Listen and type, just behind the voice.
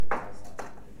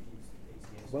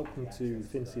Welcome to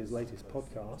Fincia's latest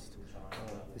podcast.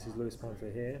 This is Lewis Panther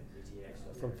here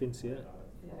from Fincia,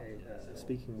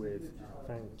 speaking with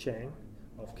Fang Cheng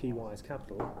of Keywise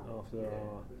Capital after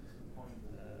our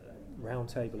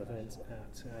roundtable event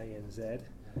at ANZ,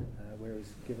 where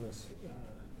he's given us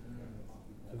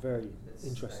a very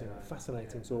interesting,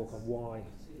 fascinating talk on why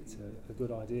it's a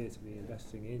good idea to be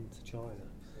investing into China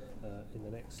in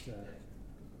the next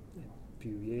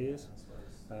few years.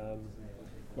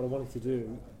 What I wanted to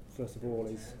do, first of all,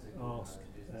 is ask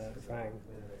Fang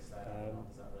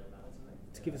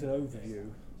to give us an overview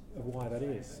of why that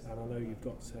is. And I know you've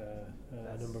got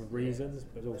a number of reasons,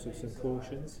 but also some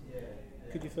cautions.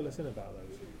 Could you fill us in about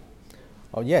those?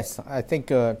 Oh yes, I think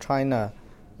China,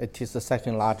 it is the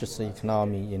second largest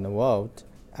economy in the world,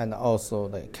 and also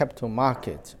the capital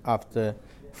market after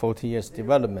 40 years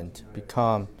development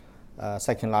become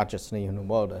second largest in the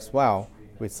world as well,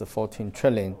 with the 14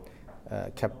 trillion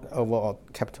overall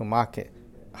capital market,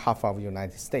 half of the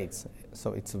United States.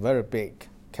 So it's a very big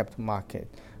capital market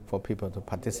for people to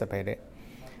participate in.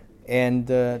 And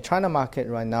the China market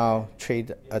right now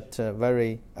trade at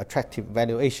very attractive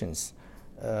valuations.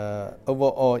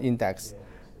 Overall index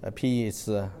PE is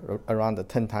around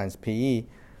 10 times PE,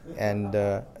 and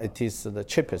it is the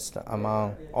cheapest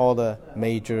among all the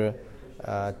major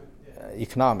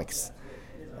economics.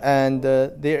 And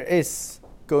there is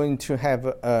going to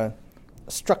have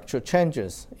structural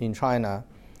changes in China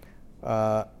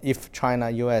if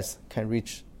China-US can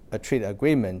reach a trade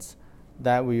agreement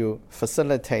that will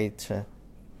facilitate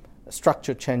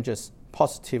structural changes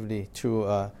positively to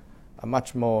a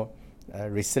much more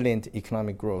resilient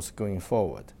economic growth going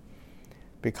forward.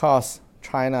 Because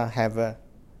China have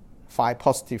 5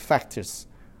 positive factors,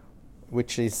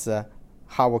 which is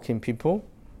hardworking people,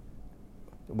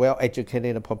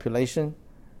 well-educated population,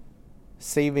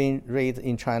 saving rate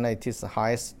in China, it is the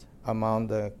highest among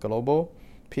the global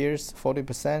peers,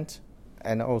 40%,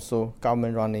 and also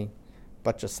government running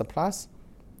budget surplus.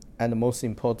 And most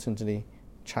importantly,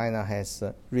 China has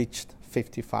reached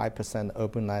 55%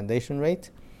 urbanization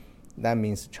rate. That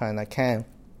means China can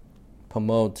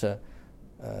promote a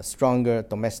stronger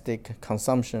domestic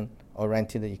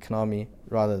consumption-oriented economy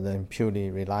rather than purely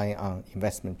relying on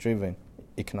investment-driven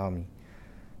economy.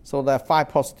 So there are 5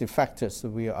 positive factors that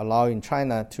will allow in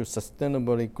China to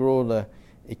sustainably grow the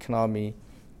economy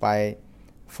by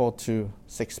 4 to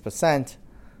 6%. At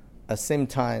the same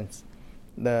time,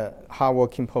 the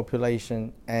hardworking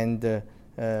population and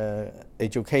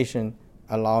education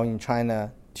allowing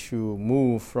China to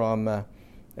move from a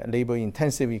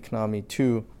labor-intensive economy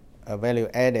to a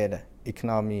value-added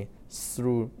economy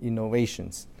through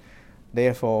innovations.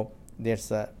 Therefore,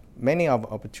 there's many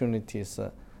of opportunities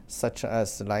such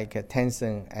as like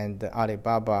Tencent and the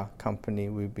Alibaba company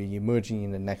will be emerging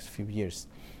in the next few years.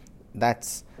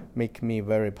 That's make me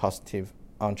very positive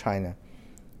on China.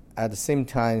 At the same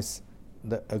time,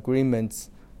 the agreements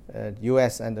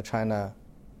U.S. and China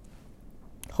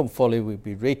hopefully will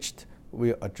be reached.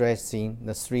 We're addressing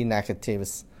the 3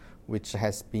 negatives which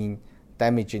has been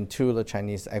damaging to the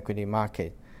Chinese equity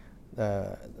market.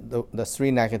 The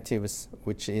 3 negatives,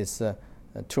 which is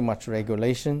too much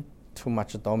regulation, too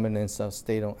much dominance of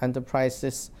state-owned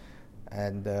enterprises,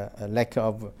 and a lack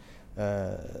of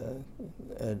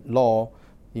law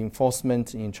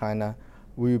enforcement in China,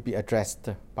 will be addressed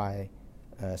by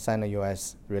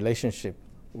Sino-US relationship,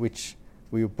 which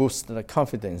will boost the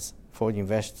confidence for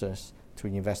investors to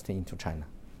invest into China.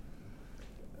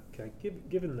 Okay,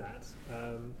 given that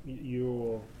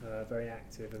you're very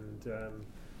active and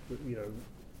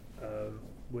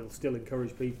will still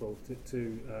encourage people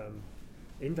to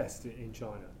invest in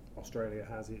China. Australia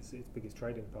has its biggest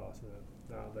trading partner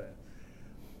out there.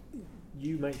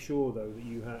 You make sure though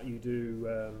that you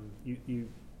do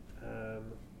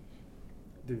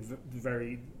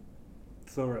very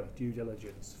thorough due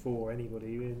diligence for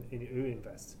anybody who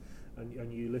invests,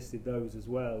 and you listed those as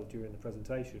well during the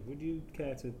presentation. Would you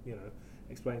care to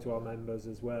explain to our members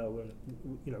as well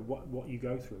what you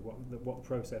go through, what the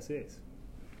process is?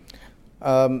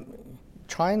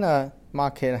 China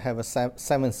market have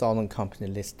 7,000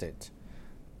 companies listed.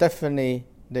 Definitely,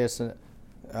 there's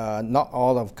not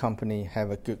all of company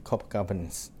have a good corporate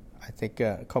governance. I think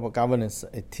corporate governance,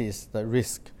 it is the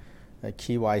risk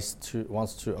Keywise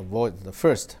wants to avoid the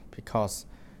first, because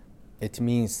it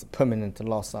means permanent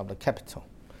loss of the capital.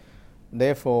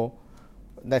 Therefore,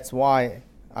 that's why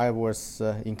I was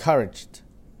encouraged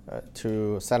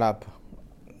to set up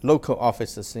local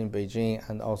offices in Beijing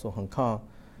and also Hong Kong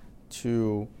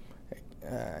to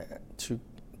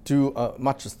do a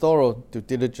much thorough due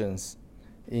diligence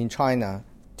in China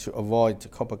to avoid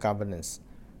corporate governance.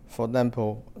 For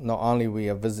example, not only we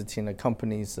are visiting the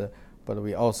companies, but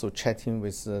we also chatting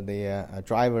with their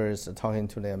drivers, talking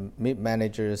to their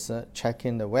managers,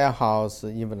 checking the warehouse,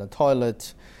 even the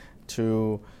toilet,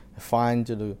 to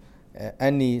find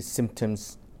any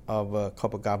symptoms of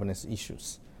corporate governance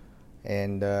issues.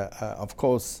 And of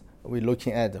course, we're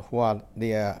looking at who are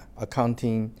their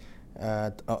accounting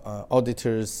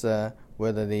auditors,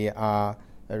 whether they are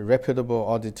reputable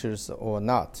auditors or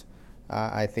not.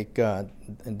 I think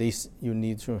this you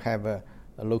need to have a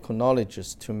local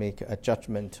knowledge to make a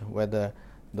judgment whether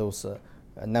those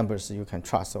numbers you can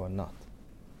trust or not.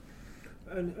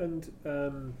 And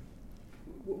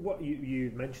what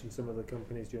you mentioned some of the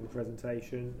companies during the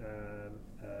presentation,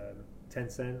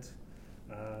 Tencent,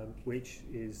 which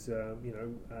is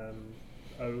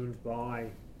owned by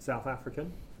South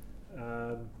African.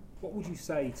 What would you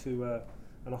say to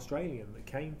an Australian that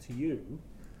came to you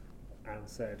and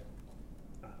said,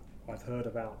 I've heard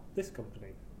about this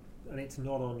company and it's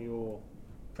not on your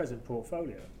present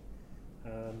portfolio?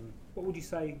 What would you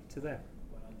say to them?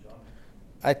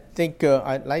 I think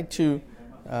I'd like to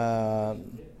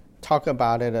talk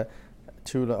about it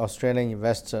to the Australian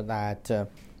investor that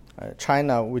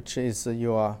China, which is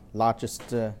your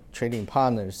largest trading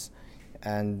partners,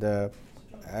 and there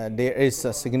is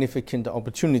significant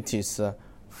opportunities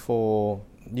for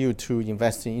you to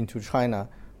invest into China,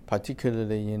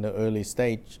 particularly in the early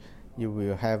stage. You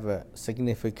will have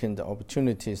significant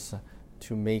opportunities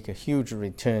to make huge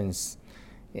returns,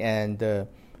 and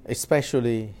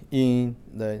especially in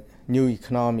the new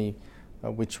economy,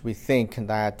 which we think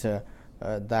that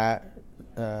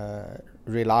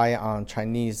rely on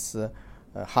Chinese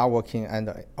hardworking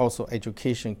and also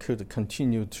education could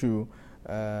continue to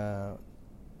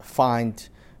find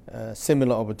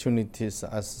similar opportunities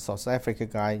as South Africa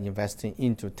guy investing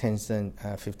into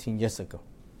Tencent 15 years ago.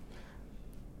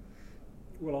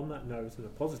 Well, on that note, and a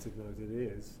positive note it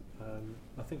is,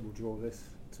 I think we'll draw this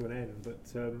to an end, but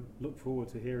look forward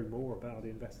to hearing more about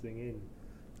investing in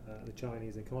the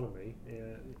Chinese economy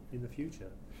in the future.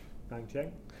 Bang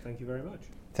Cheng, thank you very much.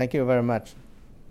 Thank you very much.